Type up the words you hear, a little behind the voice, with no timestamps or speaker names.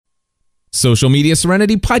Social Media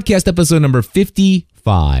Serenity podcast episode number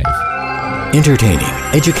 55. Entertaining,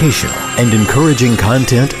 educational, and encouraging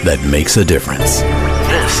content that makes a difference.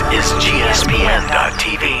 This is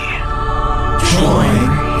GSPN.TV. Join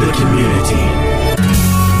the community.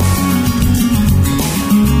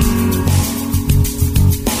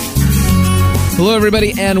 Hello,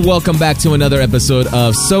 everybody, and welcome back to another episode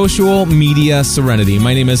of Social Media Serenity.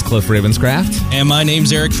 My name is Cliff Ravenscraft. And my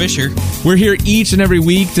name's Eric Fisher. We're here each and every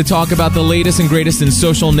week to talk about the latest and greatest in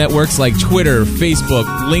social networks like Twitter, Facebook,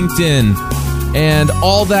 LinkedIn, and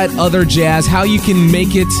all that other jazz, how you can make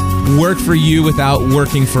it work for you without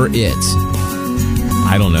working for it.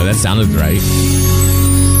 I don't know, that sounded right.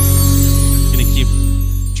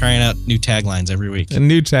 Trying out new taglines every week. A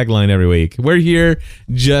new tagline every week. We're here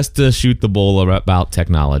just to shoot the bull about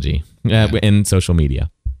technology and social media.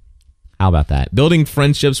 How about that? Building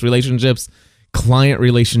friendships, relationships, client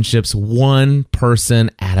relationships, one person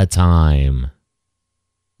at a time.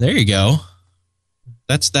 There you go.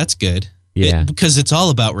 That's good. Yeah. Because it's all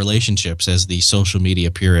about relationships, as the social media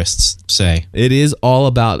purists say. It is all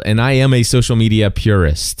about, and I am a social media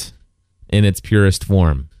purist in its purest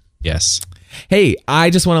form. Yes. Hey, I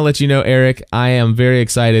just want to let you know, Eric, I am very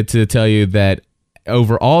excited to tell you that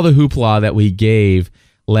over all the hoopla that we gave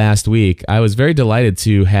last week, I was very delighted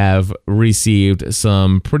to have received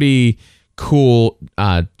some pretty cool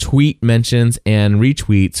tweet mentions and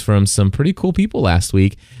retweets from some pretty cool people last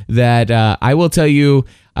week that I will tell you,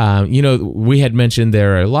 we had mentioned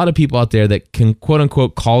there are a lot of people out there that can, quote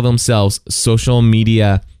unquote, call themselves social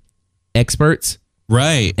media experts.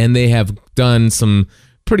 Right. And they have done some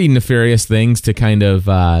pretty nefarious things to kind of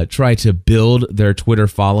try to build their Twitter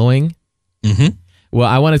following. Mm-hmm. Well,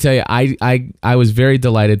 I want to tell you, I was very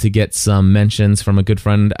delighted to get some mentions from a good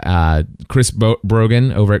friend, Chris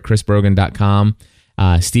Brogan over at chrisbrogan.com,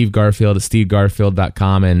 Steve Garfield at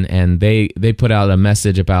stevegarfield.com, and they put out a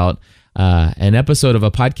message about an episode of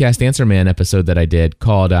a Podcast Answer Man episode that I did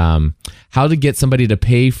called How to Get Somebody to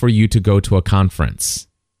Pay for You to Go to a Conference.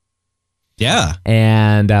 Yeah.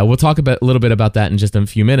 And we'll talk a little bit about that in just a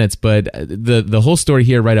few minutes. But the whole story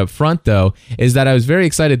here right up front, though, is that I was very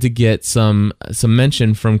excited to get some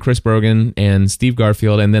mention from Chris Brogan and Steve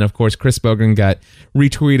Garfield. And then, of course, Chris Brogan got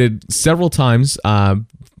retweeted several times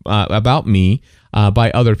about me by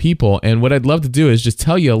other people. And what I'd love to do is just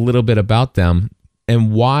tell you a little bit about them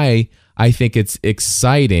and why I think it's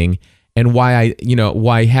exciting. And why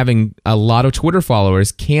having a lot of Twitter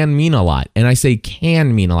followers can mean a lot. And I say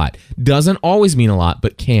can mean a lot. Doesn't always mean a lot,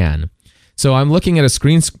 but can. So I'm looking at a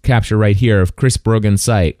screen capture right here of Chris Brogan's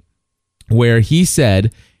site where he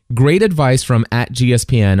said, great advice from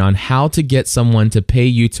 @GSPN on how to get someone to pay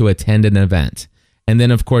you to attend an event. And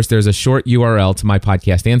then, of course, there's a short URL to my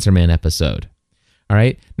Podcast Answer Man episode. All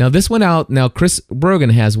right. Now, this went out. Now, Chris Brogan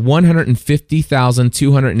has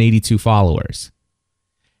 150,282 followers.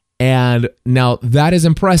 And now that is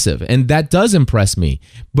impressive, and that does impress me.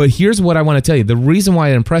 But here's what I want to tell you. The reason why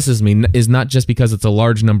it impresses me is not just because it's a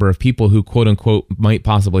large number of people who, quote unquote, might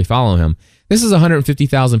possibly follow him. This is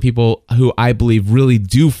 150,000 people who I believe really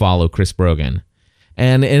do follow Chris Brogan.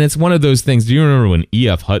 And it's one of those things. Do you remember when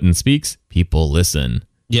E.F. Hutton speaks? People listen.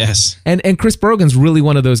 Yes. And Chris Brogan's really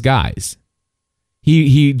one of those guys.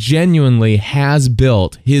 He genuinely has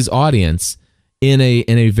built his audience in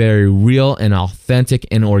a very real and authentic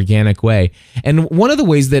and organic way. And one of the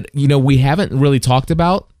ways that, we haven't really talked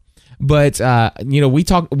about, but,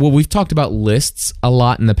 we've talked about lists a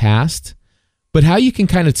lot in the past, but how you can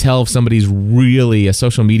kind of tell if somebody's really a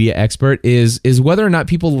social media expert is whether or not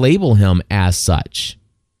people label him as such.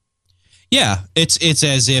 Yeah, it's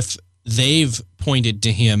as if they've pointed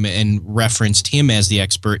to him and referenced him as the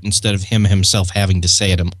expert instead of him himself having to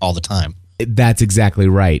say it all the time. That's exactly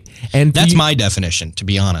right. And that's my definition, to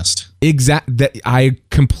be honest. I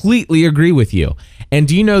completely agree with you. And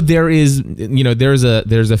do you know there's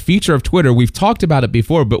a feature of Twitter, we've talked about it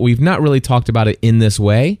before, but we've not really talked about it in this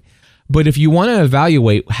way. But if you want to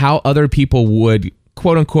evaluate how other people would,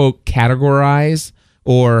 quote unquote, categorize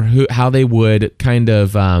or how they would kind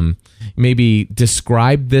of maybe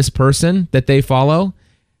describe this person that they follow,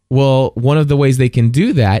 well, one of the ways they can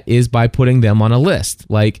do that is by putting them on a list.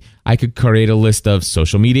 Like, I could create a list of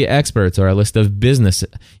social media experts or a list of business.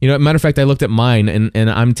 Matter of fact, I looked at mine and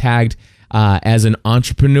I'm tagged as an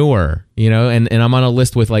entrepreneur, and I'm on a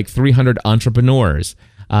list with like 300 entrepreneurs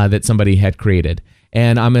that somebody had created.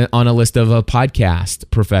 And I'm on a list of a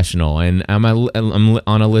podcast professional, and I'm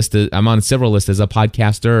on several lists as a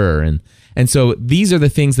podcaster, and so these are the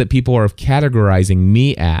things that people are categorizing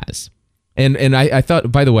me as. And I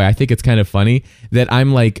thought, by the way, I think it's kind of funny that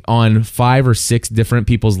I'm like on 5 or 6 different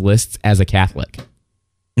people's lists as a Catholic.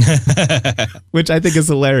 which I think is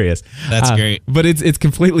hilarious. That's great. But it's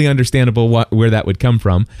completely understandable where that would come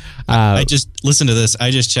from. I just listen to this.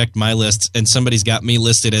 I just checked my list, and somebody's got me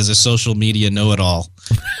listed as a social media know-it-all.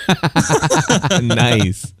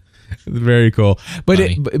 Nice, very cool. But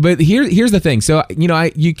here's the thing. So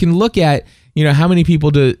you can look at how many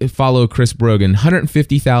people to follow Chris Brogan.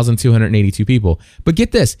 150,282 people. But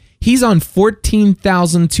get this. He's on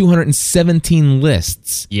 14,217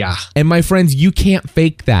 lists. Yeah. And my friends, you can't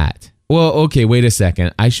fake that. Well, okay, wait a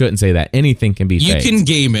second. I shouldn't say that. Anything can be faked. You can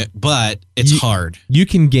game it, but it's hard. You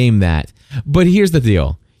can game that. But here's the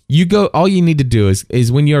deal. All you need to do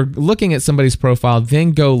is when you're looking at somebody's profile,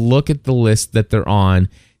 then go look at the list that they're on,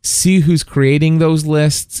 see who's creating those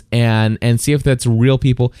lists, and see if that's real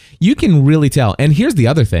people. You can really tell. And here's the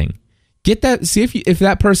other thing. Get that. See if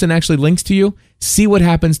that person actually links to you. See what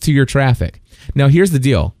happens to your traffic. Now, here's the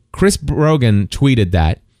deal. Chris Brogan tweeted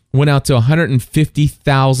that. Went out to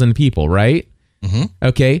 150,000 people, right? Mm-hmm.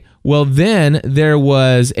 Okay. Well, then there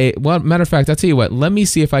was matter of fact, I'll tell you what. Let me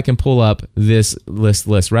see if I can pull up this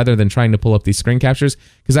list rather than trying to pull up these screen captures,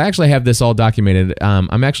 because I actually have this all documented.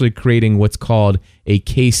 I'm actually creating what's called a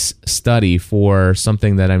case study for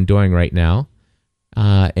something that I'm doing right now.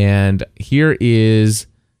 And here is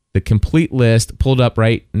the complete list pulled up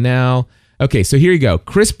right now. Okay, so here you go.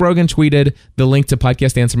 Chris Brogan tweeted the link to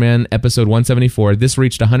Podcast Answer Man episode 174. This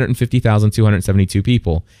reached 150,272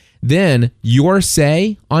 people. Then Your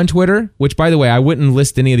Say on Twitter, which, by the way, I wouldn't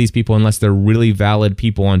list any of these people unless they're really valid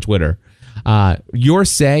people on Twitter. Your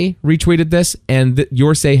Say retweeted this, and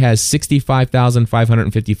Your Say has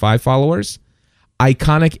 65,555 followers.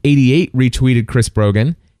 Iconic88 retweeted Chris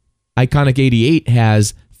Brogan. Iconic88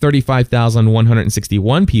 has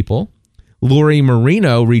 35,161 people. Lori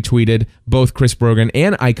Marino retweeted both Chris Brogan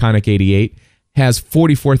and Iconic88, has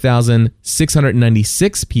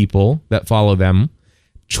 44,696 people that follow them.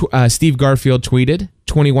 Steve Garfield tweeted,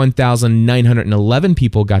 21,911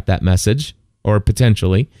 people got that message, or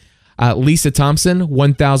potentially. Lisa Thompson,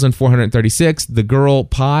 1,436. The Girl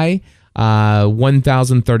Pie,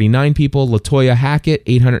 1,039 people. LaToya Hackett,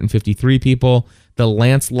 853 people. The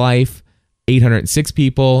Lance Life, 806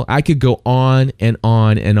 people. I could go on and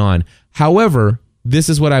on and on. However, this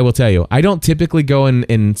is what I will tell you. I don't typically go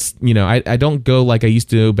I don't go like I used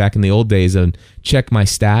to back in the old days and check my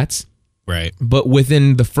stats. Right. But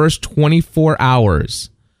within the first 24 hours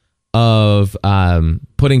of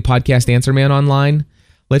putting Podcast Answer Man online,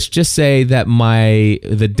 let's just say that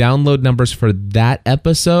the download numbers for that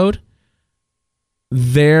episode,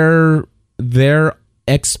 they're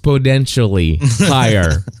exponentially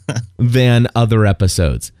higher than other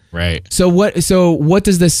episodes. Right. So what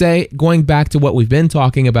does this say? Going back to what we've been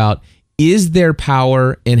talking about, is there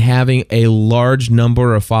power in having a large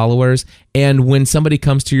number of followers? And when somebody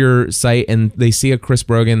comes to your site and they see a Chris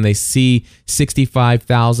Brogan, they see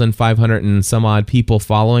 65,500 and some odd people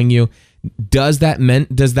following you, does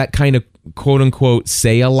that kind of quote unquote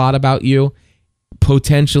say a lot about you?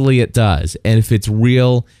 Potentially it does. And if it's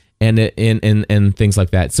real and things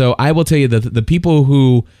like that. So I will tell you that the people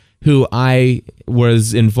who I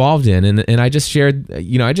was involved in, and I just shared,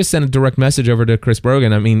 I just sent a direct message over to Chris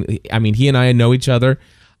Brogan. I mean, he and I know each other,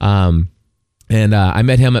 and I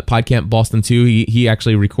met him at PodCamp Boston too. He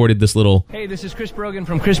actually recorded this little. Hey, this is Chris Brogan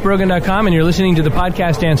from ChrisBrogan.com, and you're listening to the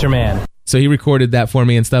Podcast Answer Man. So he recorded that for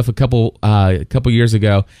me and stuff a couple years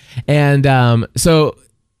ago, and so.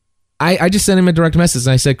 I just sent him a direct message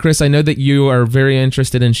and I said, Chris, I know that you are very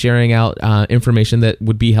interested in sharing out information that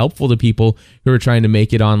would be helpful to people who are trying to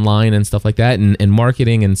make it online and stuff like that, and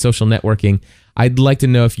marketing and social networking. I'd like to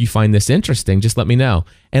know if you find this interesting. Just let me know.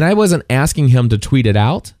 And I wasn't asking him to tweet it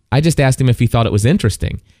out. I just asked him if he thought it was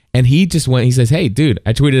interesting. And he says, hey, dude,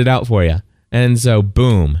 I tweeted it out for you. And so,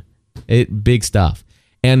 boom, big stuff.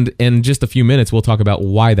 And in just a few minutes, we'll talk about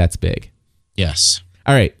why that's big. Yes.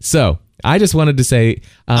 All right. So I just wanted to say...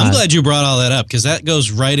 I'm glad you brought all that up, because that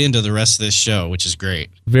goes right into the rest of this show, which is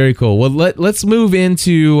great. Very cool. Well, let's move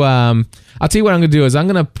into... I'll tell you what I'm going to do is I'm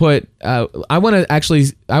going to put... I want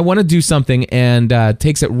to do something and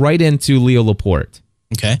takes it right into Leo Laporte.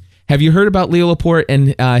 Okay. Have you heard about Leo Laporte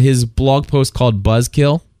and his blog post called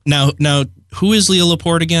Buzzkill? Now, who is Leo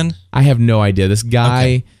Laporte again? I have no idea. This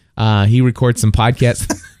guy, he records some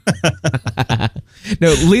podcasts...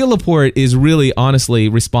 No, Leo Laporte is really honestly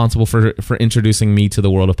responsible for introducing me to the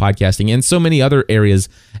world of podcasting and so many other areas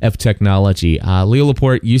of technology. Leo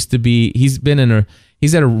Laporte used to be, he's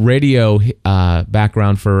had a radio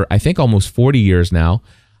background for I think almost 40 years now.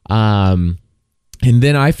 And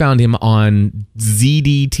then I found him on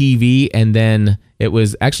ZDTV, and then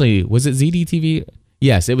was it ZDTV?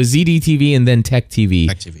 Yes, it was ZDTV and then Tech TV,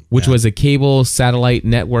 which was a cable satellite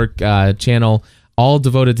network channel all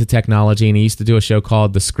devoted to technology. And he used to do a show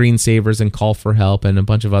called The Screensavers and Call for Help and a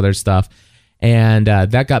bunch of other stuff. And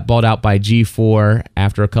that got bought out by G4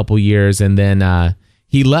 after a couple years. And then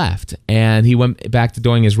he left and he went back to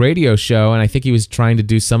doing his radio show. And I think he was trying to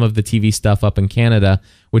do some of the TV stuff up in Canada,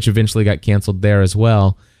 which eventually got canceled there as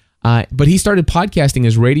well. But he started podcasting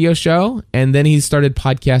his radio show. And then he started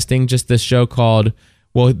podcasting just this show called,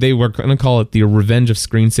 well, they were going to call it The Revenge of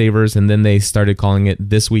Screensavers. And then they started calling it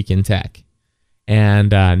This Week in Tech. And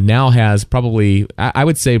now has probably, I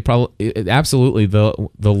would say, probably absolutely the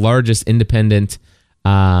largest independent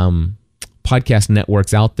podcast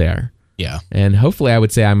networks out there. Yeah. And hopefully I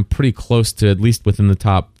would say I'm pretty close to at least within the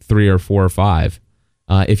top 3 or 4 or 5.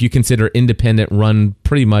 If you consider independent run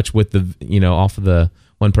pretty much with the, off of the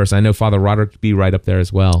one person. I know Father Roderick would be right up there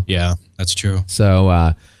as well. Yeah, that's true.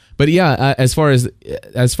 So, but yeah, as far as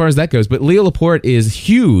that goes, but Leo Laporte is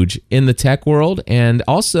huge in the tech world and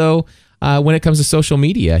also when it comes to social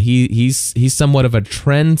media. He's somewhat of a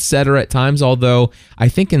trendsetter at times, although I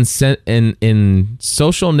think in social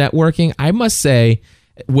networking, I must say,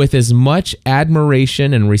 with as much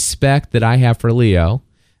admiration and respect that I have for Leo,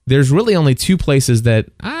 there's really only 2 places that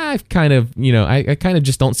I've kind of, I kind of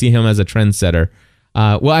just don't see him as a trendsetter.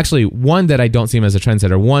 Well, actually, one that I don't see him as a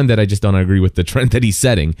trendsetter, one that I just don't agree with the trend that he's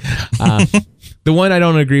setting. The one I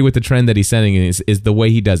don't agree with the trend that he's setting is the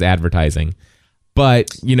way he does advertising. But,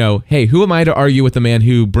 hey, who am I to argue with the man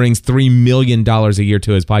who brings $3 million a year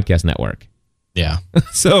to his podcast network? Yeah.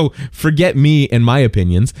 So forget me and my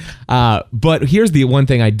opinions. But here's the one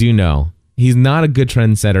thing I do know. He's not a good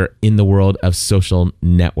trendsetter in the world of social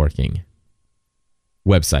networking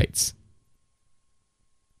websites.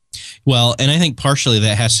 Well, and I think partially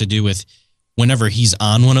that has to do with whenever he's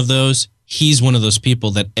on one of those, he's one of those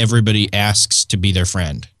people that everybody asks to be their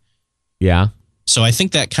friend. Yeah. So I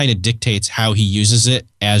think that kind of dictates how he uses it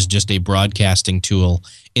as just a broadcasting tool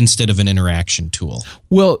instead of an interaction tool.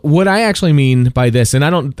 Well, what I actually mean by this, and I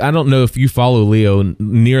don't know if you follow Leo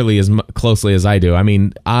nearly as closely as I do. I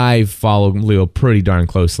mean, I follow Leo pretty darn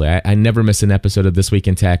closely. I never miss an episode of This Week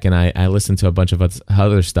in Tech, and I listen to a bunch of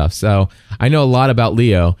other stuff. So I know a lot about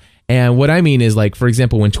Leo. And what I mean is, like, for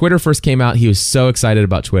example, when Twitter first came out, he was so excited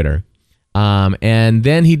about Twitter. And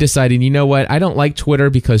then he decided, you know what? I don't like Twitter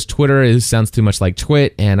because Twitter sounds too much like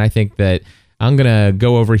Twit. And I think that I'm going to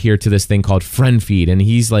go over here to this thing called Friend Feed. And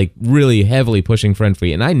he's like really heavily pushing Friend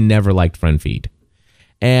Feed. And I never liked Friend Feed.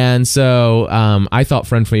 And so I thought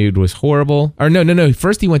Friend Feed was horrible. Or no.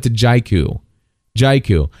 First he went to Jaiku.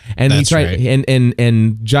 And That's he tried, right.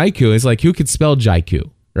 and Jaiku is like, who could spell Jaiku,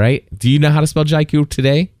 right? Do you know how to spell Jaiku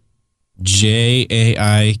today?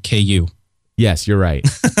 Jaiku. Yes, you're right.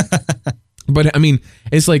 But I mean,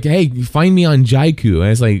 it's like, hey, find me on Jaiku.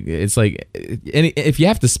 And it's like, and if you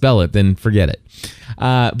have to spell it, then forget it.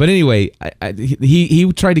 But anyway,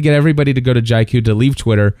 he tried to get everybody to go to Jaiku to leave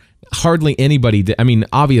Twitter. Hardly anybody did. I mean,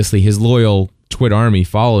 obviously his loyal Twitter army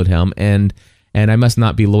followed him, and I must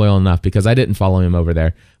not be loyal enough because I didn't follow him over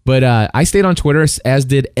there. But I stayed on Twitter, as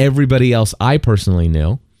did everybody else I personally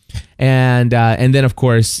knew. And then, of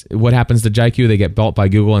course, what happens to Jaiku? They get bought by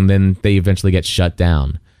Google, and then they eventually get shut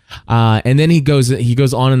down. And then he goes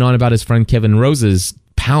on and on about his friend Kevin Rose's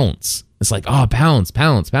Pounce. It's like, oh, Pounce.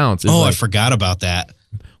 It's I like, forgot about that.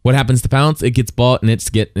 what happens to Pounce? It gets bought and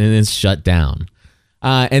it's shut down.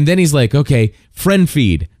 And then he's like, okay, Friend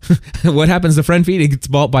Feed. What happens to Friend Feed? It gets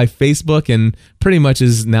bought by Facebook and pretty much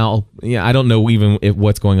is now, I don't know even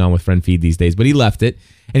what's going on with Friend Feed these days, but he left it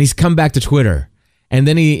and he's come back to Twitter. And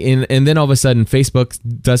then and then all of a sudden Facebook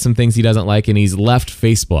does some things he doesn't like and he's left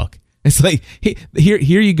Facebook. It's like, here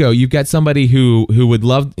you go. You've got somebody who would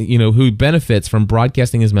love, who benefits from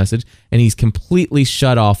broadcasting his message, and he's completely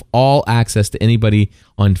shut off all access to anybody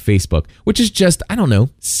on Facebook, which is just,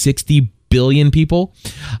 60 billion people.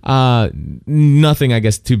 Nothing, I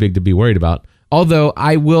guess, too big to be worried about. Although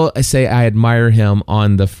I will say I admire him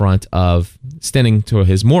on the front of standing to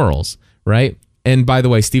his morals, right? And by the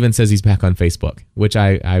way, Steven says he's back on Facebook, which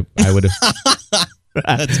I would have...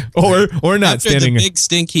 or not After standing. the big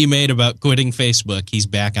stink he made about quitting Facebook, he's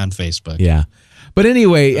back on Facebook. Yeah. But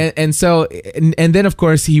anyway, and so then of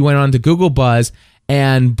course he went on to Google Buzz,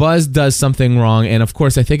 and Buzz does something wrong, and of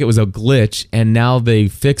course I think it was a glitch, and now they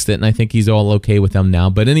fixed it, and I think he's all okay with them now.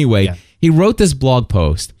 But anyway, He wrote this blog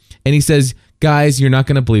post, and he says, guys, you're not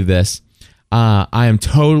going to believe this. I am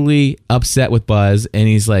totally upset with Buzz, and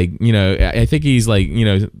he's like, I think he's like,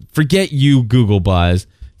 forget you, Google Buzz.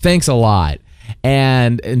 Thanks a lot.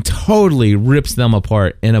 And totally rips them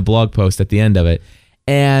apart in a blog post at the end of it.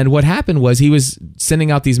 And what happened was he was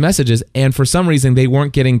sending out these messages, and for some reason they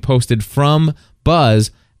weren't getting posted from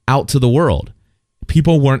Buzz out to the world.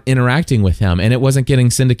 People weren't interacting with him, and it wasn't getting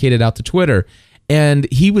syndicated out to Twitter.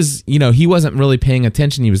 And he was, he wasn't really paying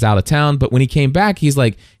attention. He was out of town. But when he came back, he's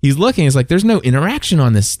looking, there's no interaction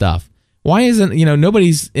on this stuff. Why isn't,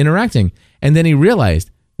 nobody's interacting? And then he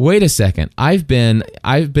realized, wait a second, I've been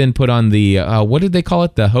put on the, what did they call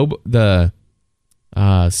it? The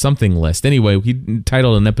something list. Anyway, he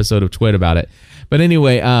titled an episode of Twit about it. But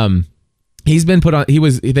anyway, he's been put on,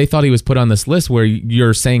 they thought he was put on this list where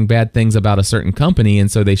you're saying bad things about a certain company.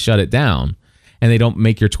 And so they shut it down. And they don't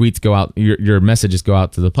make your tweets go out, your messages go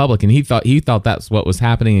out to the public. And he thought that's what was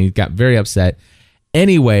happening, and he got very upset.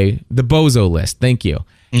 Anyway, the bozo list. Thank you.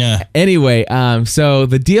 Yeah. Anyway, so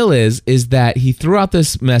the deal is that he threw out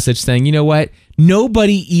this message saying, you know what?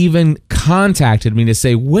 Nobody even contacted me to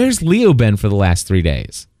say, where's Leo been for the last 3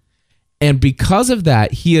 days? And because of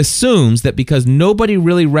that, he assumes that because nobody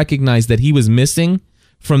really recognized that he was missing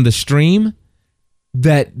from the stream,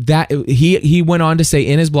 that he went on to say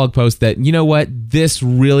in his blog post that, you know what, this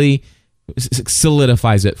really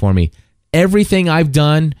solidifies it for me. Everything I've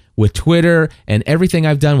done with Twitter and everything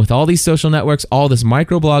I've done with all these social networks, all this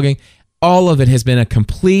microblogging, all of it has been a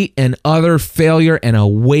complete and utter failure and a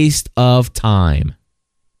waste of time.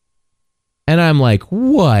 And I'm like,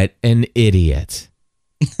 what an idiot.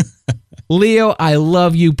 Leo, I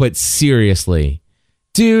love you, but seriously.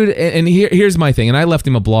 Dude, and here's my thing, and I left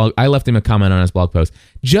him a comment on his blog post.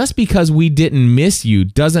 Just because we didn't miss you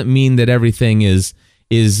doesn't mean that everything is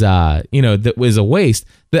that was a waste.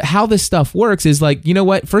 That how this stuff works is like, you know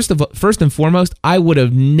what? First and foremost, I would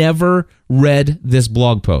have never read this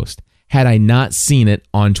blog post had I not seen it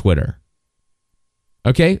on Twitter.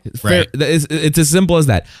 Okay, right. It's as simple as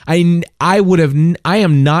that. I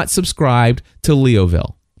am not subscribed to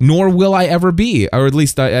Leoville. Nor will I ever be, or at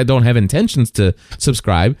least I don't have intentions to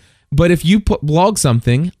subscribe. But if you blog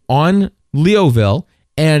something on Leoville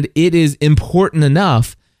and it is important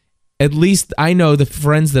enough, at least I know the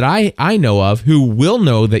friends that I know of who will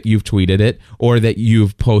know that you've tweeted it or that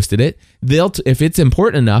you've posted it. If it's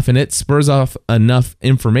important enough and it spurs off enough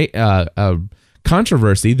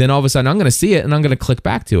controversy, then all of a sudden I'm going to see it and I'm going to click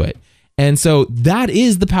back to it. And so that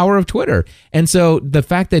is the power of Twitter. And so the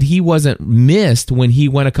fact that he wasn't missed when he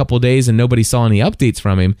went a couple of days and nobody saw any updates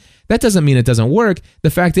from him, that doesn't mean it doesn't work.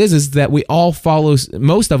 The fact is that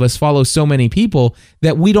most of us follow so many people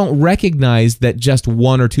that we don't recognize that just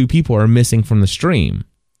one or two people are missing from the stream.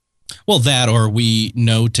 Well, that or we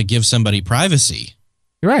know to give somebody privacy.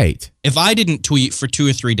 Right. If I didn't tweet for 2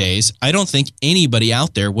 or 3 days, I don't think anybody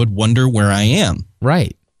out there would wonder where I am.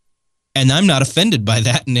 Right. And I'm not offended by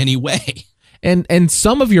that in any way. And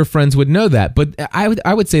some of your friends would know that, but I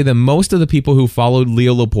would say that most of the people who followed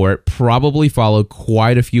Leo Laporte probably followed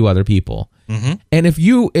quite a few other people. Mm-hmm. And if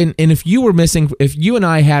you were missing, if you and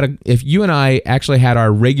I actually had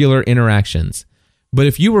our regular interactions, but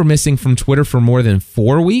if you were missing from Twitter for more than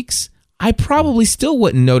 4 weeks, I probably still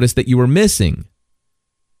wouldn't notice that you were missing,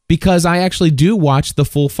 because I actually do watch the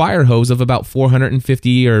full fire hose of about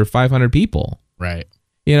 450 or 500 people. Right.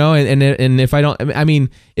 And if I don't, I mean,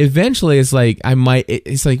 eventually it's like wait,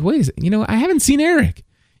 I haven't seen Eric.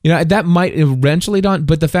 That might eventually dawn.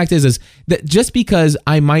 But the fact is that just because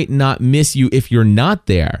I might not miss you if you're not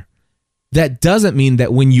there, that doesn't mean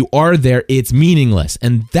that when you are there, it's meaningless.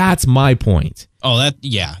 And that's my point. Oh,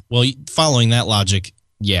 yeah. Well, following that logic,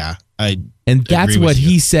 yeah. And that's what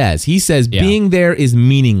he says. He says being there is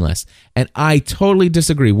meaningless. And I totally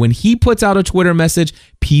disagree. When he puts out a Twitter message,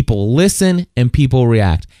 people listen and people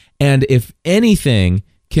react. And if anything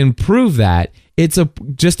can prove that, it's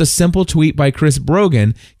just a simple tweet by Chris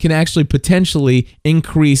Brogan can actually potentially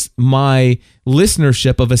increase my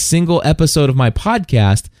listenership of a single episode of my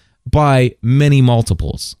podcast by many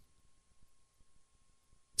multiples.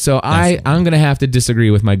 So I'm going to have to disagree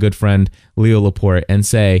with my good friend Leo Laporte and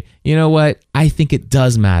say, you know what? I think it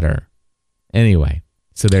does matter. Anyway,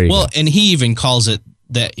 so there you go. Well, and he even calls it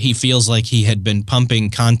that he feels like he had been pumping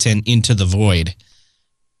content into the void.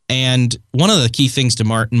 And one of the key things to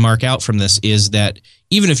mark out from this is that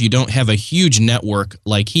even if you don't have a huge network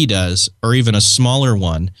like he does, or even a smaller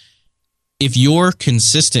one, if you're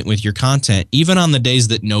consistent with your content, even on the days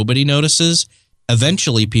that nobody notices,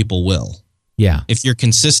 eventually people will. Yeah. If you're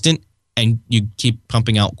consistent and you keep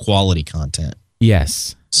pumping out quality content.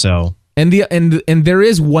 Yes. So. And there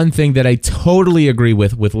is one thing that I totally agree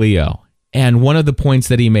with Leo. And one of the points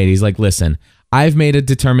that he made, he's like, listen, I've made a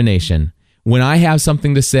determination. When I have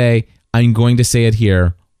something to say, I'm going to say it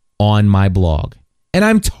here on my blog. And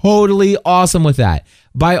I'm totally awesome with that.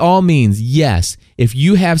 By all means, yes, if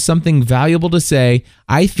you have something valuable to say,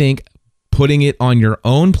 I think putting it on your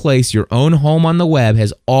own place, your own home on the web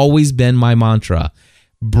has always been my mantra.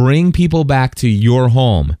 Bring people back to your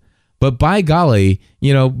home. But by golly,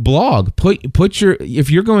 blog, put your, if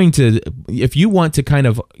you want to kind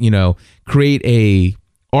of, create a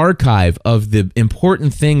archive of the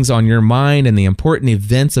important things on your mind and the important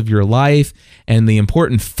events of your life and the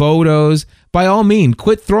important photos, by all means,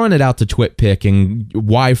 quit throwing it out to TwitPic and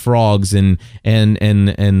Y-Frogs and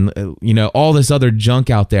all this other junk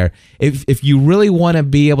out there. If you really want to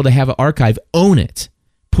be able to have an archive, own it.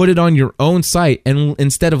 Put it on your own site, and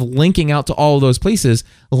instead of linking out to all of those places,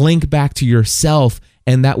 link back to yourself,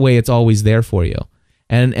 and that way it's always there for you.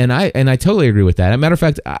 And I totally agree with that. As a matter of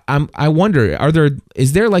fact, I wonder,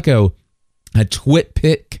 is there like a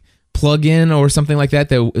TwitPic plugin or something like that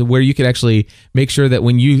where you could actually make sure that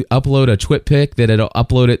when you upload a TwitPic that it'll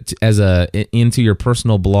upload it into your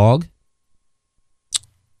personal blog?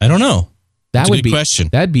 I don't know. That would be a good question.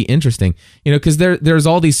 That'd be interesting, because there's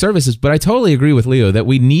all these services. But I totally agree with Leo that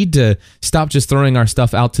we need to stop just throwing our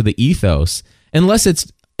stuff out to the ethos, unless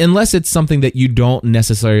it's something that you don't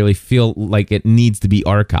necessarily feel like it needs to be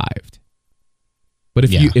archived. But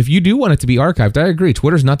if you do want it to be archived, I agree.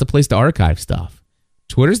 Twitter's not the place to archive stuff.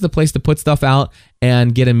 Twitter's the place to put stuff out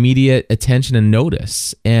and get immediate attention and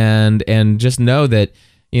notice, and just know that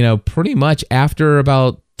pretty much after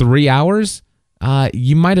about 3 hours.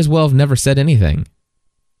 You might as well have never said anything.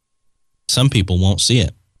 Some people won't see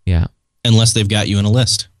it. Yeah. Unless they've got you in a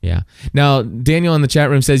list. Yeah. Now, Daniel in the chat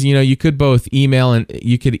room says, you could both email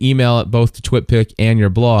it both to TwitPic and your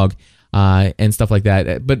blog and stuff like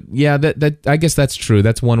that. But yeah, that I guess that's true.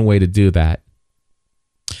 That's one way to do that.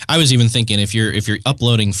 I was even thinking if you're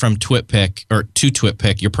uploading from TwitPic or to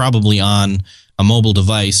TwitPic, you're probably on a mobile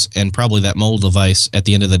device, and probably that mobile device at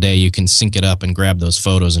the end of the day you can sync it up and grab those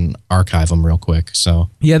photos and archive them real quick. So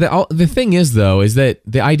yeah, the thing is though is that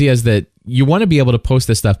the idea is that you want to be able to post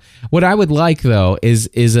this stuff. What I would like though is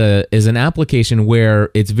an application where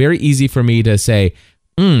it's very easy for me to say,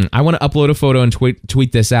 I want to upload a photo and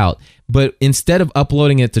tweet this out, but instead of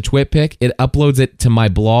uploading it to TwitPic, it uploads it to my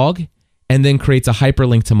blog and then creates a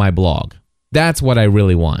hyperlink to my blog. That's what I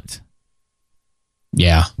really want.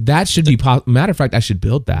 Yeah. That should be matter of fact, I should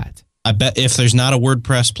build that. I bet if there's not a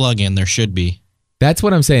WordPress plugin, there should be. That's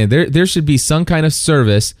what I'm saying. There should be some kind of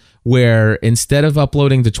service where instead of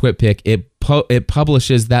uploading to TwitPic, it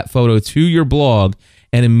publishes that photo to your blog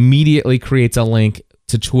and immediately creates a link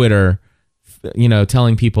to Twitter,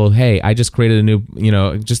 telling people, hey, I just created a new,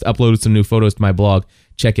 just uploaded some new photos to my blog.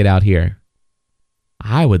 Check it out here.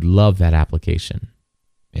 I would love that application.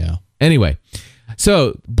 Yeah. Anyway,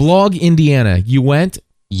 so Blog Indiana, you went?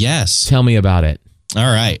 Yes. Tell me about it. All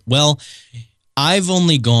right. Well, I've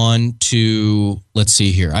only gone to, let's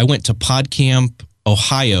see here. I went to PodCamp,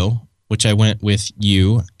 Ohio, which I went with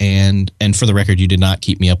you. And for the record, you did not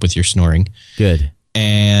keep me up with your snoring. Good.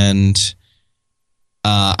 And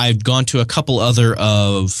I've gone to a couple other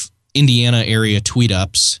of Indiana area tweet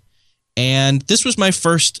ups. And this was my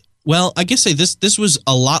first, well, I guess this was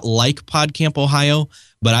a lot like PodCamp, Ohio.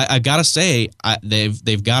 But I gotta say,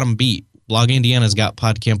 they've got them beat. Blog Indiana's got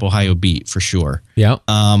PodCamp Ohio beat for sure. Yeah.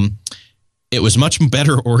 It was much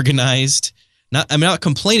better organized. I'm not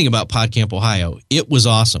complaining about PodCamp Ohio. It was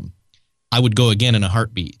awesome. I would go again in a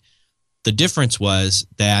heartbeat. The difference was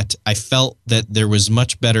that I felt that there was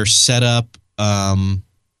much better setup. How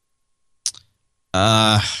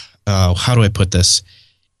do I put this?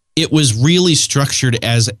 It was really structured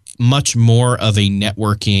as much more of a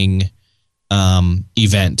networking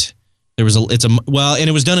event. And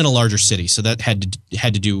it was done in a larger city, so that had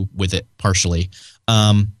to do with it partially.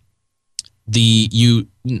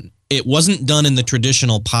 It wasn't done in the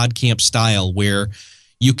traditional PodCamp style where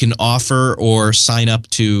you can offer or sign up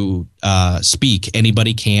to speak.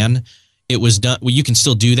 Anybody can. It was done. Well, you can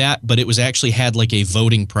still do that, but it was actually had like a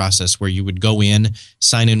voting process where you would go in,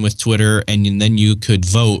 sign in with Twitter, and then you could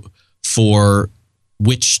vote for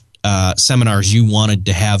which seminars you wanted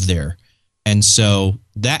to have there. And so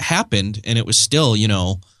that happened, and it was still, it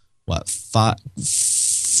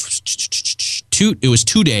was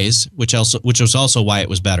 2 days, which was also why it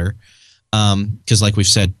was better. Because like we've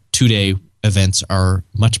said, 2-day events are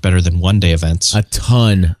much better than 1-day events. A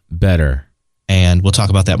ton better. And we'll talk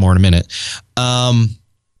about that more in a minute.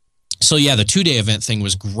 So yeah, the 2-day event thing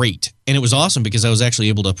was great. And it was awesome because I was actually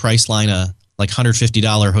able to price line a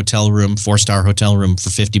 $150 hotel room, 4-star hotel room for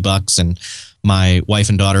 $50. And my wife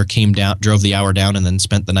and daughter came down, drove the hour down, and then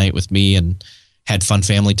spent the night with me and had fun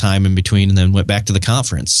family time in between, and then went back to the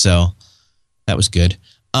conference. So that was good.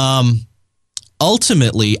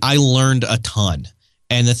 ultimately, I learned a ton.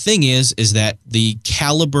 And the thing is that the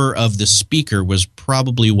caliber of the speaker was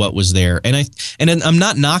probably what was there. And I'm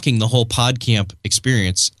not knocking the whole PodCamp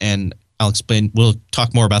experience, and I'll explain. We'll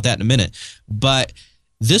talk more about that in a minute. But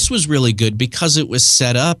this was really good because it was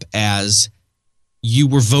set up as you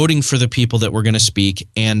were voting for the people that were going to speak,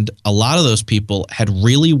 and a lot of those people had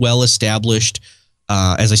really well-established,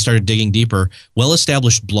 as I started digging deeper,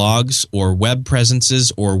 well-established blogs or web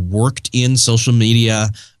presences or worked in social media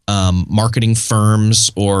marketing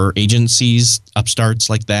firms or agencies, upstarts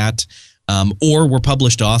like that, or were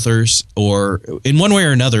published authors, or in one way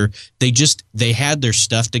or another, they had their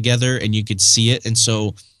stuff together and you could see it. And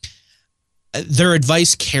so their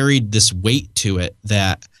advice carried this weight to it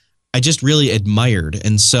that I just really admired.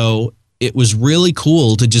 And so it was really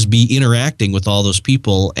cool to just be interacting with all those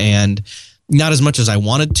people, and not as much as I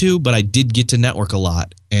wanted to, but I did get to network a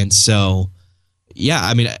lot. And so, yeah,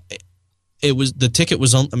 I mean, the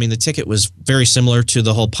ticket was very similar to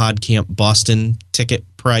the whole PodCamp Boston ticket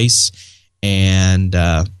price. And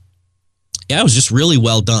yeah, it was just really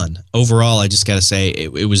well done. Overall, I just got to say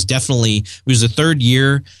it was the third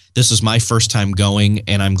year. This was my first time going,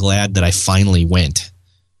 and I'm glad that I finally went.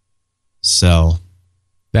 So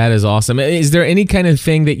that is awesome. Is there any kind of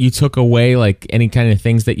thing that you took away, like any kind of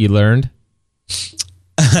things that you learned?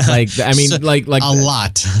 Like, I mean, like a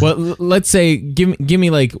lot. Well, let's say, give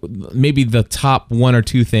me like maybe the top one or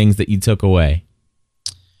two things that you took away.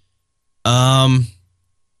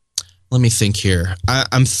 Let me think here.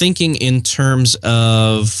 I'm thinking in terms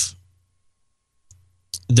of,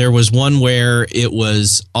 there was one where it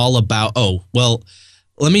was all about,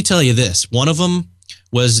 let me tell you this. One of them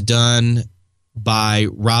was done by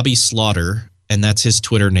Robbie Slaughter, and that's his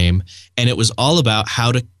Twitter name. And it was all about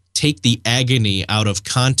how to take the agony out of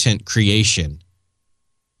content creation.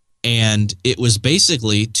 And it was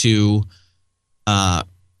basically to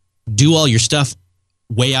do all your stuff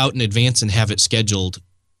way out in advance and have it scheduled,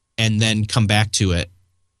 and then come back to it,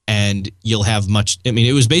 and you'll have much. I mean,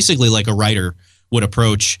 it was basically like a writer would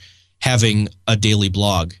approach having a daily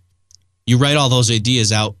blog. You write all those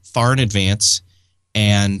ideas out far in advance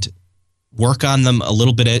and work on them a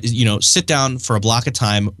little bit, sit down for a block of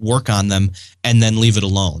time, work on them, and then leave it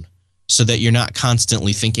alone so that you're not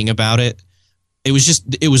constantly thinking about it. It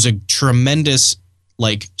was a tremendous,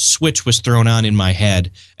 like, switch was thrown on in my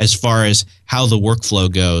head as far as how the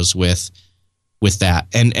workflow goes with that.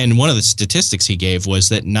 And one of the statistics he gave was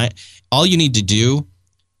that all you need to do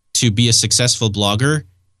to be a successful blogger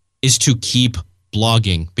is to keep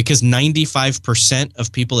blogging, because 95%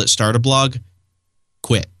 of people that start a blog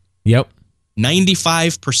quit. Yep.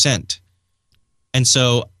 95%. And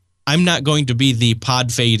so I'm not going to be the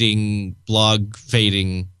pod fading, blog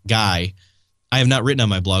fading guy. I have not written on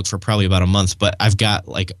my blog for probably about a month, but I've got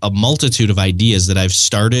like a multitude of ideas that I've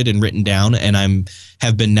started and written down, and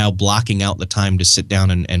have been now blocking out the time to sit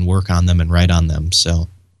down and work on them and write on them. So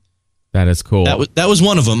that is cool. That was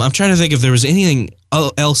one of them. I'm trying to think if there was anything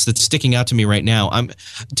else that's sticking out to me right now.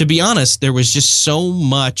 To be honest, there was just so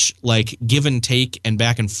much like give and take and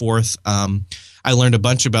back and forth. I learned a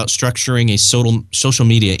bunch about structuring a social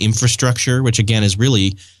media infrastructure, which again is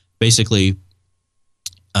really basically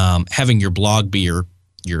having your blog be your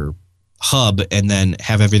hub, and then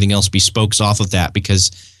have everything else be spokes off of that.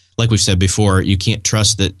 Because like we've said before, you can't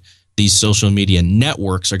trust that these social media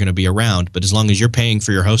networks are going to be around, but as long as you're paying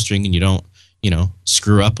for your hosting and you don't,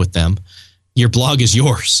 screw up with them, your blog is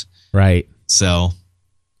yours. Right. So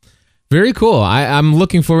very cool. I'm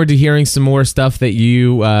looking forward to hearing some more stuff that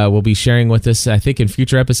you will be sharing with us. I think in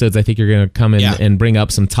future episodes, I think you're going to come in and bring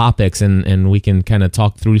up some topics, and we can kind of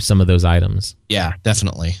talk through some of those items. Yeah,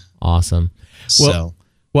 definitely. Awesome.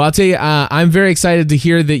 Well, I'll tell you, I'm very excited to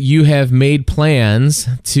hear that you have made plans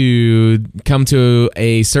to come to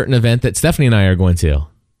a certain event that Stephanie and I are going to.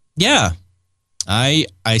 Yeah. I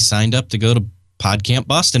signed up to go to PodCamp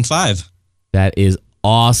Boston 5. That is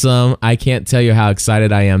awesome. I can't tell you how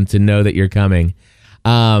excited I am to know that you're coming.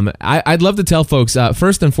 I'd love to tell folks,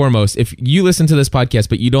 first and foremost, if you listen to this podcast,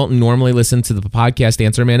 but you don't normally listen to the Podcast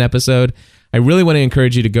Answer Man episode, I really want to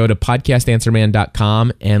encourage you to go to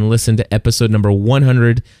podcastanswerman.com and listen to episode number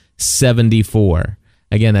 174.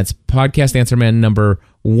 Again, that's Podcast Answer Man number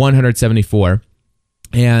 174.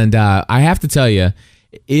 And I have to tell you,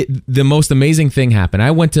 the most amazing thing happened.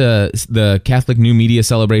 I went to the Catholic New Media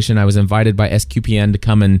Celebration. I was invited by SQPN to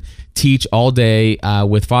come and teach all day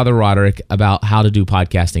with Father Roderick about how to do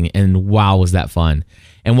podcasting. And wow, was that fun.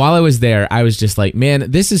 And while I was there, I was just like,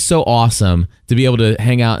 man, this is so awesome to be able to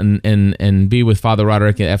hang out and be with Father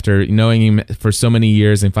Roderick after knowing him for so many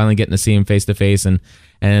years and finally getting to see him face to face. And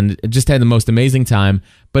and just had the most amazing time.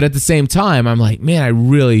 But at the same time, I'm like, man, I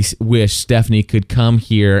really wish Stephanie could come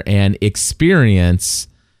here and experience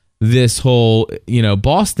this whole,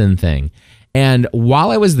 Boston thing. And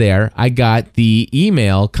while I was there, I got the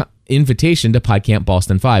email invitation to PodCamp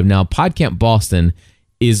Boston 5. Now, PodCamp Boston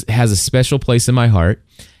has a special place in my heart.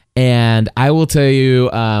 And I will tell you,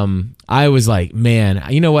 I was like, man,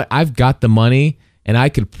 you know what? I've got the money and I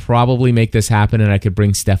could probably make this happen, and I could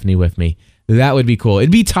bring Stephanie with me. That would be cool.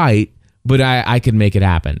 It'd be tight, but I could make it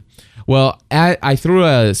happen. Well, I threw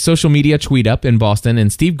a social media tweet up in Boston,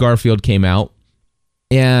 and Steve Garfield came out,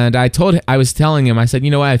 and I was telling him, I said,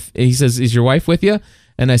 you know what? He says, is your wife with you?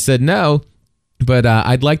 And I said, no, but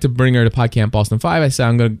I'd like to bring her to PodCamp Boston 5. I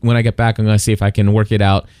said, when I get back, I'm going to see if I can work it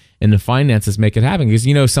out in the finances, make it happen.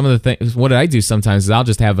 Because, some of the things, what I do sometimes is I'll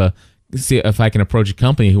just see if I can approach a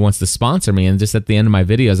company who wants to sponsor me, and just at the end of my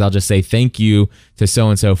videos, I'll just say thank you to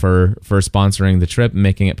so-and-so for sponsoring the trip and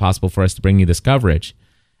making it possible for us to bring you this coverage.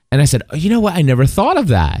 And I said, you know what? I never thought of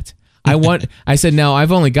that. I said, now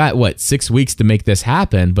I've only got 6 weeks to make this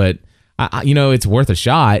happen, but it's worth a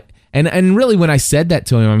shot. And really, when I said that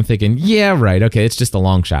to him, I'm thinking, yeah, right. Okay. It's just a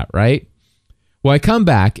long shot, right? Well, I come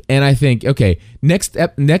back and I think, okay, next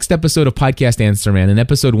episode of Podcast Answer Man, in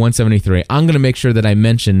episode 173, I'm going to make sure that I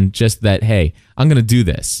mention just that, hey, I'm going to do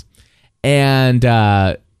this. And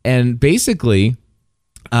basically,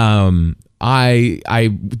 I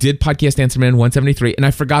did Podcast Answer Man 173, and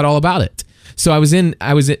I forgot all about it. So I was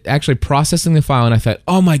actually processing the file, and I thought,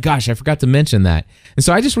 oh my gosh, I forgot to mention that. And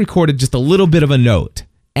so I just recorded just a little bit of a note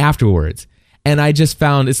afterwards. And I just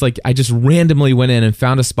found, it's like I just randomly went in and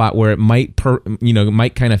found a spot where it might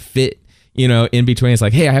kind of fit, in between. It's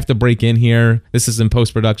like, hey, I have to break in here. This is in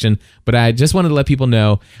post-production. But I just wanted to let people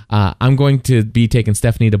know I'm going to be taking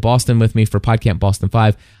Stephanie to Boston with me for PodCamp Boston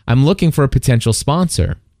 5. I'm looking for a potential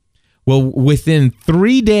sponsor. Well, within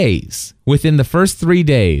the first 3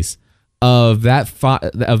 days of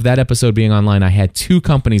that episode being online, I had 2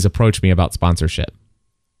 companies approach me about sponsorship.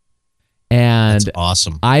 And that's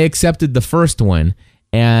awesome. I accepted the first one,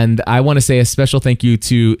 and I want to say a special thank you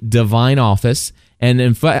to Divine Office. And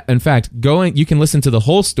in fact, you can listen to the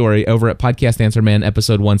whole story over at Podcast Answer Man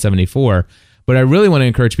episode 174. But I really want to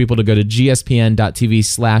encourage people to go to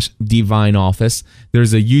gspn.tv/Divine Office.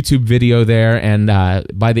 There's a YouTube video there, and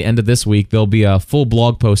by the end of this week, there'll be a full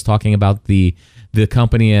blog post talking about the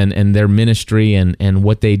company and their ministry and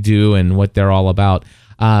what they do and what they're all about.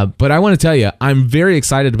 But I want to tell you, I'm very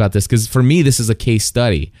excited about this because for me, this is a case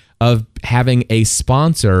study of having a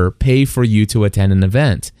sponsor pay for you to attend an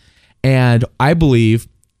event. And I believe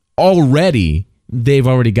they've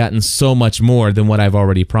already gotten so much more than what I've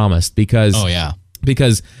already promised because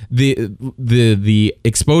the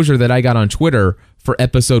exposure that I got on Twitter for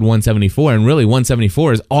episode 174, and really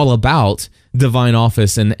 174 is all about Divine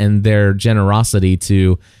Office and their generosity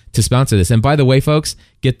to sponsor this. And by the way, folks,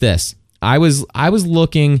 get this. I was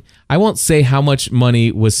looking, I won't say how much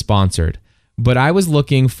money was sponsored, but I was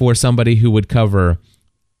looking for somebody who would cover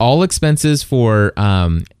all expenses for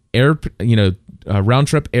round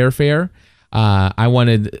trip airfare. I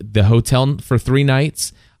wanted the hotel for 3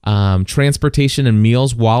 nights, transportation and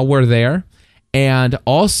meals while we're there, and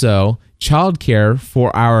also childcare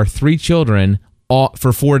for our 3 children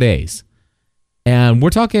for 4 days. And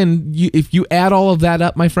we're talking, if you add all of that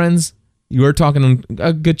up, my friends, you're talking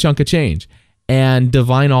a good chunk of change. And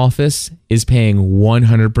Divine Office is paying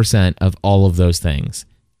 100% of all of those things.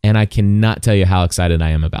 And I cannot tell you how excited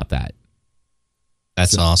I am about that.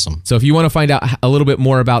 That's awesome. So if you want to find out a little bit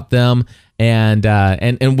more about them, and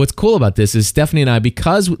what's cool about this is Stephanie and I,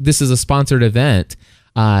 because this is a sponsored event,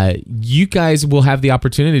 you guys will have the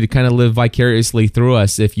opportunity to kind of live vicariously through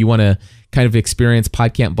us if you want to kind of experience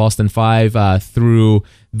PodCamp Boston 5 through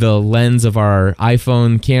the lens of our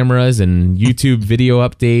iPhone cameras and YouTube video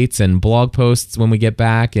updates and blog posts when we get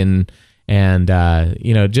back. And there's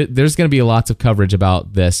going to be lots of coverage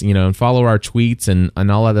about this, and follow our tweets and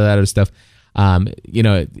all of that other stuff.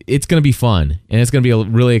 It's going to be fun and it's going to be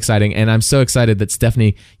really exciting. And I'm so excited that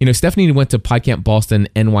Stephanie went to PodCamp Boston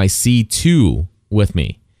NYC 2 with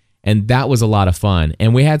me. And that was a lot of fun.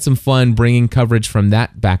 And we had some fun bringing coverage from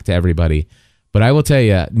that back to everybody. But I will tell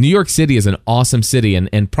you, New York City is an awesome city.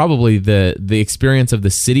 And probably the experience of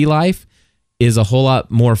the city life is a whole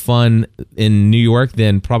lot more fun in New York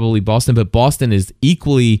than probably Boston. But Boston is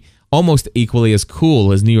almost equally as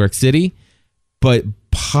cool as New York City. But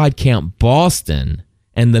PodCamp Boston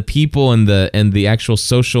and the people and the actual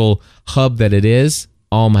social hub that it is,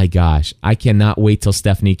 oh my gosh, I cannot wait till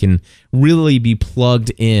Stephanie can really be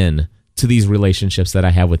plugged in to these relationships that I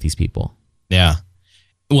have with these people. Yeah.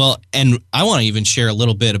 Well, and I want to even share a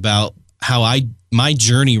little bit about my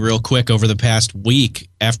journey real quick over the past week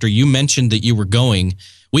after you mentioned that you were going.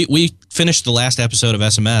 We finished the last episode of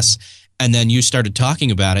SMS, and then you started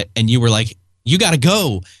talking about it, and you were like, you got to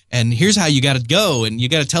go, and here's how you got to go, and you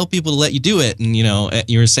got to tell people to let you do it. And,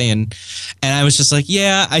 you were saying, and I was just like,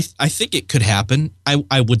 yeah, I think it could happen.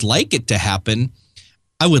 I would like it to happen.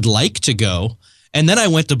 I would like to go. And then I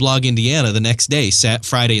went to Blog Indiana the next day,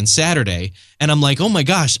 Friday and Saturday, and I'm like, oh my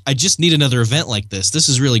gosh, I just need another event like this. This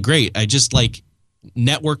is really great. I just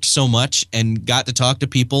networked so much and got to talk to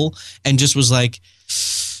people and just was like,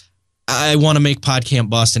 I want to make PodCamp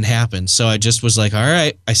Boston happen. So I just was like, all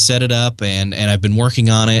right, I set it up and I've been working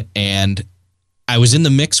on it. And I was in the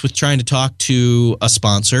mix with trying to talk to a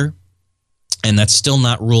sponsor, and that's still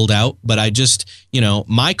not ruled out. But I just,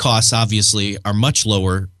 my costs obviously are much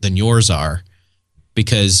lower than yours are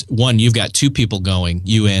because, one, you've got two people going,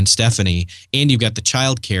 you and Stephanie, and you've got the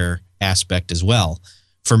childcare aspect as well.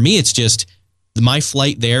 For me, it's just my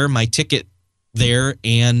flight there, my ticket there,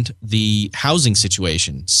 and the housing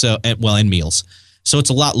situation. So, and meals. So it's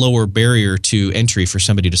a lot lower barrier to entry for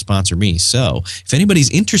somebody to sponsor me. So if anybody's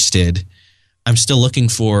interested, I'm still looking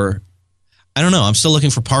for, I'm still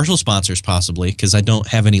looking for partial sponsors possibly because I don't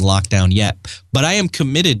have any lockdown yet. But I am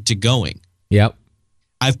committed to going. Yep.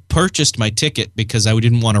 I've purchased my ticket because I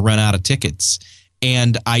didn't want to run out of tickets.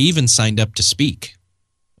 And I even signed up to speak.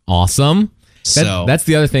 Awesome. So that's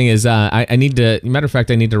the other thing is I need to, matter of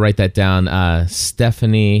fact, I need to write that down,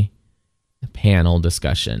 Stephanie panel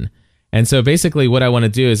discussion. And so basically what I want to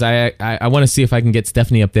do is I want to see if I can get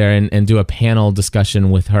Stephanie up there and do a panel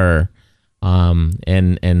discussion with her,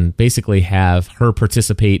 and basically have her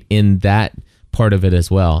participate in that part of it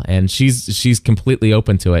as well. And she's completely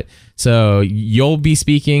open to it. So you'll be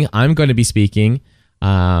speaking, I'm going to be speaking,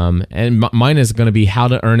 and mine is going to be how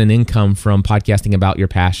to earn an income from podcasting about your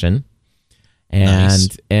passion.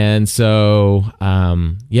 And so there's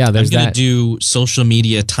I'm going to do social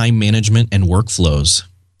media time management and workflows.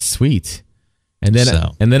 Sweet. And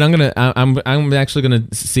then I'm actually gonna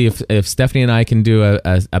see if Stephanie and I can do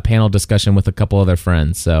a panel discussion with a couple other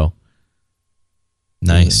friends. So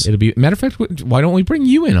nice. It'll be, matter of fact, why don't we bring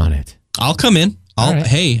you in on it? I'll come in. Right.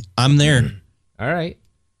 Hey, I'm there. All right.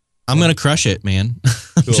 I'm gonna crush it, man.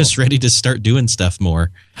 I'm just ready to start doing stuff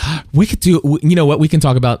more. We could do. You know what? We can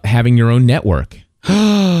talk about having your own network.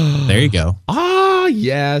 There you go. Ah,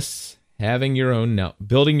 yes, having your own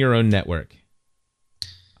building your own network.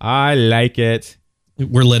 I like it.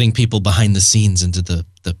 We're letting people behind the scenes into the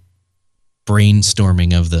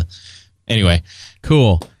brainstorming of the. Anyway,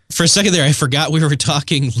 cool. For a second there, I forgot we were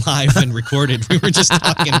talking live and recorded. We were just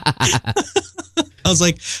talking. I was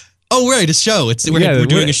like, "Oh, right, a show. We're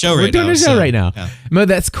doing a show right now. We're doing a show right now." Yeah. No,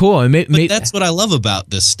 that's cool. But that's what I love about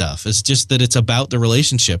this stuff. It's just that it's about the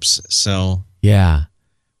relationships. So yeah.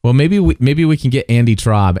 Well, maybe we can get Andy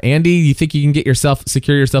Traub. Andy, you think you can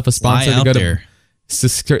secure yourself a sponsor to go there.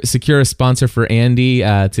 Secure a sponsor for Andy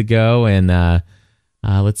to go, and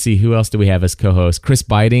let's see, who else do we have as co-host? Chris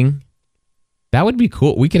Biding. That would be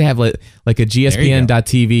cool. We could have like a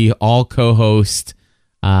GSPN.TV all co-host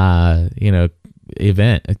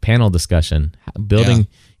event, a panel discussion, building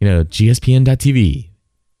GSPN.TV.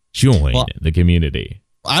 Join the community.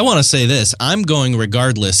 I want to say this. I'm going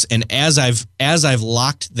regardless, and as I've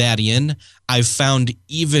locked that in, I've found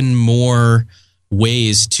even more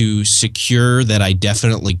ways to secure that I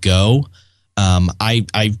definitely go.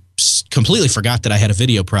 I completely forgot that I had a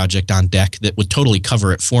video project on deck that would totally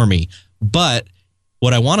cover it for me. But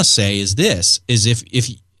what I want to say is this, is if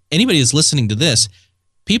anybody is listening to this,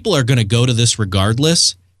 people are going to go to this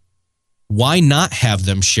regardless. Why not have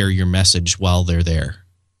them share your message while they're there?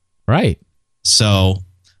 Right. So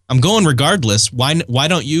I'm going regardless. Why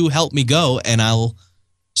don't you help me go, and I'll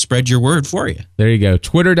spread your word for you. There you go.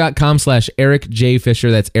 Twitter.com/Eric J.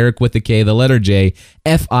 Fisher. That's Eric with the K, the letter J,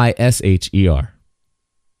 Fisher.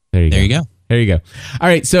 There you go. There you go. All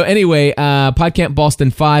right. So anyway, PodCamp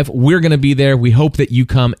Boston 5, we're going to be there. We hope that you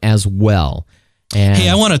come as well. And hey,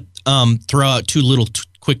 I want to throw out two little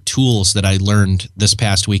quick tools that I learned this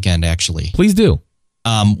past weekend, actually. Please do.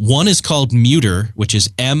 One is called Muter, which is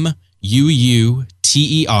MUUTER.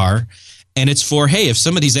 And it's for, hey, if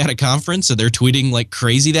somebody's at a conference and they're tweeting like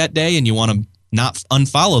crazy that day and you want to not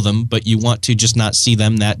unfollow them, but you want to just not see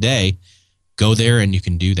them that day, go there and you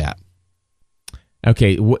can do that.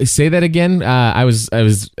 Okay, say that again. I was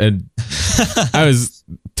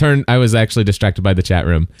actually distracted by the chat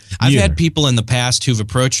room. I've had people in the past who've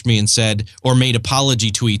approached me and said, or made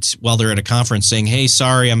apology tweets while they're at a conference saying, hey,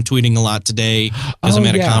 sorry, I'm tweeting a lot today because I'm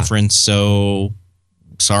at a conference, so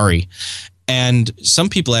sorry. And some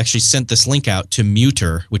people actually sent this link out to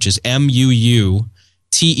Muter, which is MUUTER,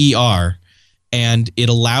 TER, and it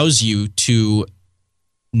allows you to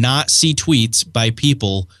not see tweets by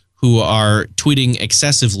people who are tweeting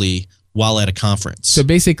excessively while at a conference. So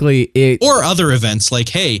basically or other events like,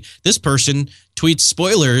 hey, this person tweets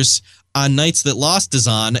spoilers on nights that Lost is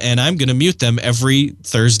on, and I'm going to mute them every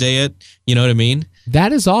Thursday at, you know what I mean?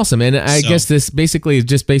 That is awesome. And I guess this basically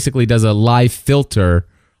does a live filter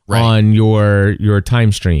on your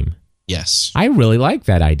time stream. Yes. I really like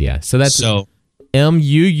that idea. So that's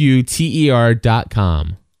MUUTER.com.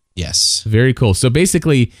 Yes. Very cool. So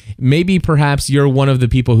basically, maybe perhaps you're one of the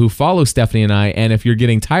people who follow Stephanie and I, and if you're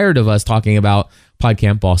getting tired of us talking about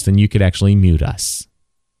PodCamp Boston, you could actually mute us.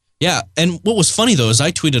 Yeah, and what was funny, though, is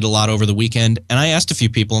I tweeted a lot over the weekend, and I asked a few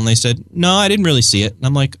people, and they said, no, I didn't really see it. And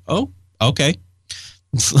I'm like, oh, okay.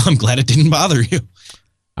 I'm glad it didn't bother you.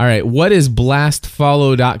 All right, what is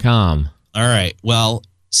blastfollow.com? All right, well,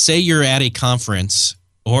 say you're at a conference,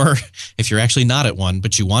 or if you're actually not at one,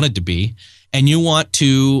 but you wanted to be, and you want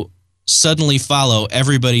to suddenly follow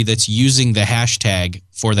everybody that's using the hashtag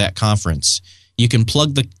for that conference. You can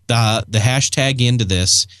plug the hashtag into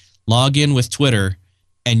this, log in with Twitter,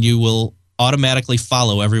 and you will automatically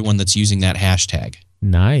follow everyone that's using that hashtag.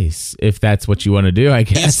 Nice. If that's what you want to do, I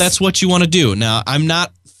guess. If that's what you want to do. Now, I'm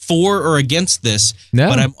not for or against this,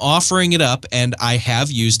 but I'm offering it up, and I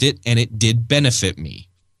have used it, and it did benefit me.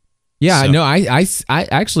 Yeah, no, I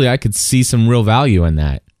actually I could see some real value in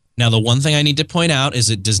that. Now, the one thing I need to point out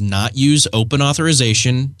is it does not use open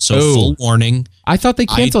authorization, so full warning. I thought they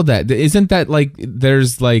canceled that. Isn't that like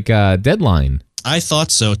there's like a deadline? I thought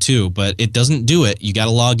so too, but it doesn't do it. You got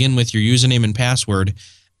to log in with your username and password,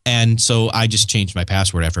 and so I just changed my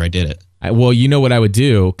password after I did it. Well, you know what I would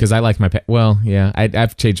do, because I like my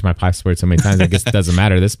I've changed my password so many times, I guess it doesn't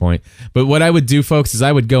matter at this point. But what I would do, folks, is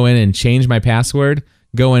I would go in and change my password,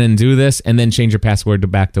 go in and do this, and then change your password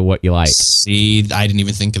back to what you like. See, I didn't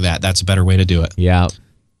even think of that. That's a better way to do it. Yeah.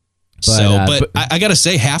 But I got to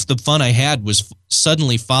say, half the fun I had was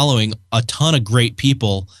suddenly following a ton of great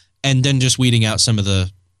people and then just weeding out some of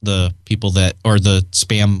the people that, or the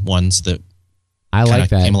spam ones that I like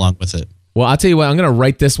that came along with it. Well, I'll tell you what, I'm going to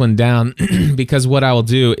write this one down because what I will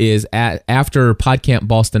do is after PodCamp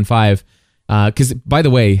Boston 5, because, by the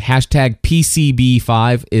way, hashtag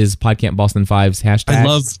PCB5 is PodCamp Boston 5's hashtag. I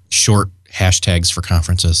love short hashtags for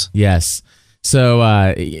conferences. Yes.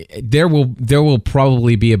 So there will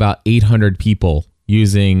probably be about 800 people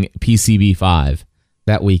using PCB5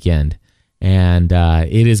 that weekend, and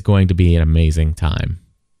it is going to be an amazing time.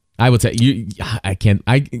 I will tell you,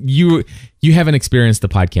 you haven't experienced the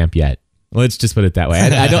PodCamp yet. Let's just put it that way.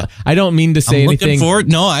 I don't mean to say anything. Looking forward.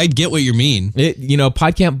 No, I get what you mean.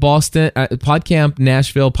 PodCamp Boston, PodCamp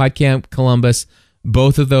Nashville, PodCamp Columbus,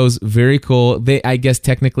 both of those very cool. I guess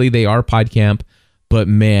technically they are PodCamp, but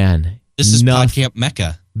man, this is PodCamp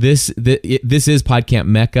Mecca. This is PodCamp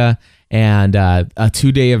Mecca, and a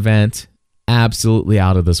 2-day event, absolutely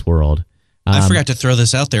out of this world. I forgot to throw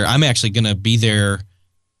this out there. I'm actually going to be there.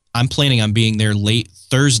 I'm planning on being there late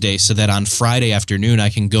Thursday so that on Friday afternoon I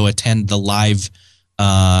can go attend the live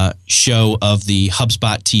show of the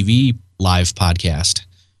HubSpot TV live podcast.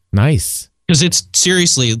 Nice. Because it's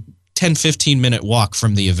seriously 10, 15-minute walk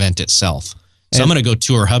from the event itself. So I'm going to go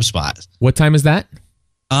tour HubSpot. What time is that?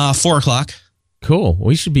 4:00. Cool.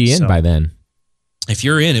 We should be in by then. If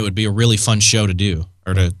you're in, it would be a really fun show to do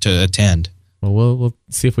or to attend. Well, we'll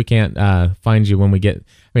see if we can't find you when we get.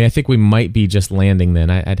 I mean, I think we might be just landing then.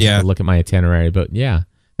 I'd have to look at my itinerary, but yeah,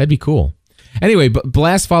 that'd be cool. Anyway, but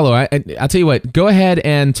Blast Follow, I'll tell you what. Go ahead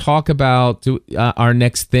and talk about our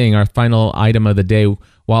next thing, our final item of the day,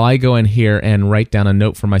 while I go in here and write down a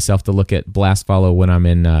note for myself to look at Blast Follow when I'm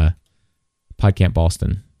in PodCamp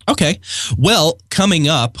Boston. Okay. Well, coming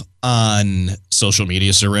up on Social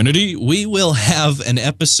Media Serenity, we will have an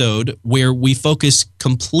episode where we focus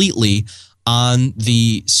completely on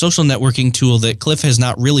the social networking tool that Cliff has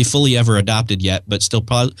not really fully ever adopted yet, but still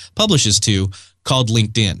publishes to, called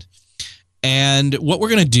LinkedIn. And what we're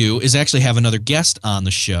going to do is actually have another guest on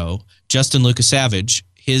the show, Justin Lucas Savage.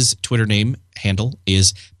 His Twitter handle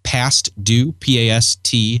is PastDue,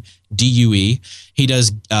 PastDue. He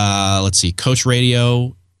does, Coach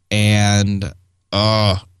Radio, and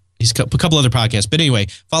he's a couple other podcasts. But anyway,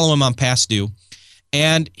 follow him on PastDue.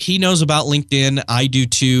 And he knows about LinkedIn. I do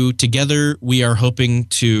too. Together, we are hoping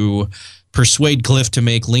to persuade Cliff to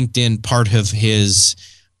make LinkedIn part of his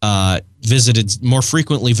more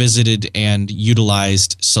frequently visited and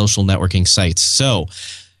utilized social networking sites. So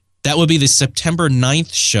that will be the September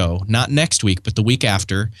 9th show, not next week, but the week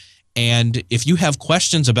after. And if you have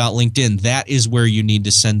questions about LinkedIn, that is where you need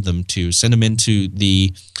to send them to. Send them into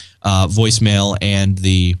the voicemail and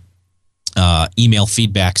the email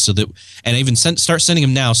feedback and even start sending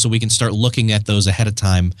them now so we can start looking at those ahead of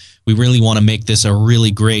time. We really want to make this a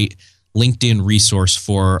really great LinkedIn resource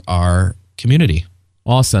for our community.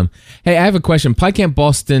 Awesome. Hey, I have a question. PodCamp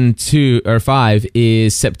Boston 2 or 5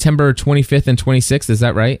 is September 25th and 26th. Is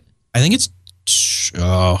that right? I think it's, you're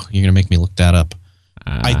going to make me look that up.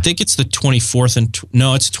 I think it's the 24th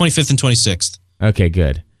it's the 25th and 26th. Okay,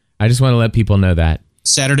 good. I just want to let people know that.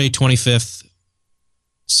 Saturday 25th,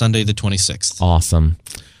 Sunday the 26th. Awesome.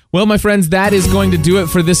 Well, my friends, that is going to do it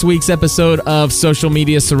for this week's episode of Social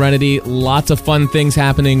Media Serenity. Lots of fun things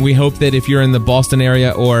happening. We hope that if you're in the Boston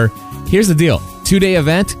area, or here's the deal, 2-day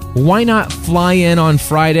event, why not fly in on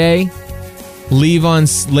Friday, leave on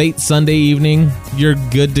late Sunday evening, you're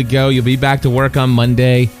good to go. You'll be back to work on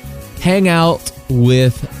Monday. Hang out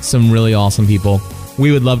with some really awesome people.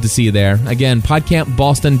 We would love to see you there. Again,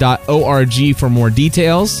 podcampboston.org for more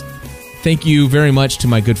details. Thank you very much to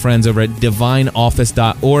my good friends over at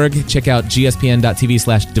divineoffice.org. Check out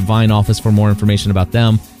gspn.tv/divineoffice for more information about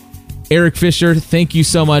them. Eric Fisher, thank you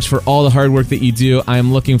so much for all the hard work that you do. I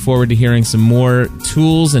am looking forward to hearing some more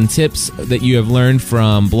tools and tips that you have learned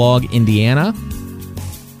from Blog Indiana.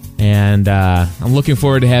 And I'm looking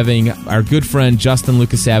forward to having our good friend Justin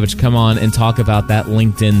Lucas-Savage come on and talk about that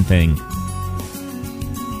LinkedIn thing.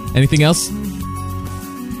 Anything else?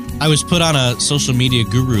 I was put on a social media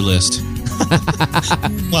guru list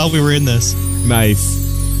while we were in this. Nice.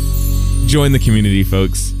 Join the community,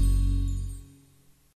 folks.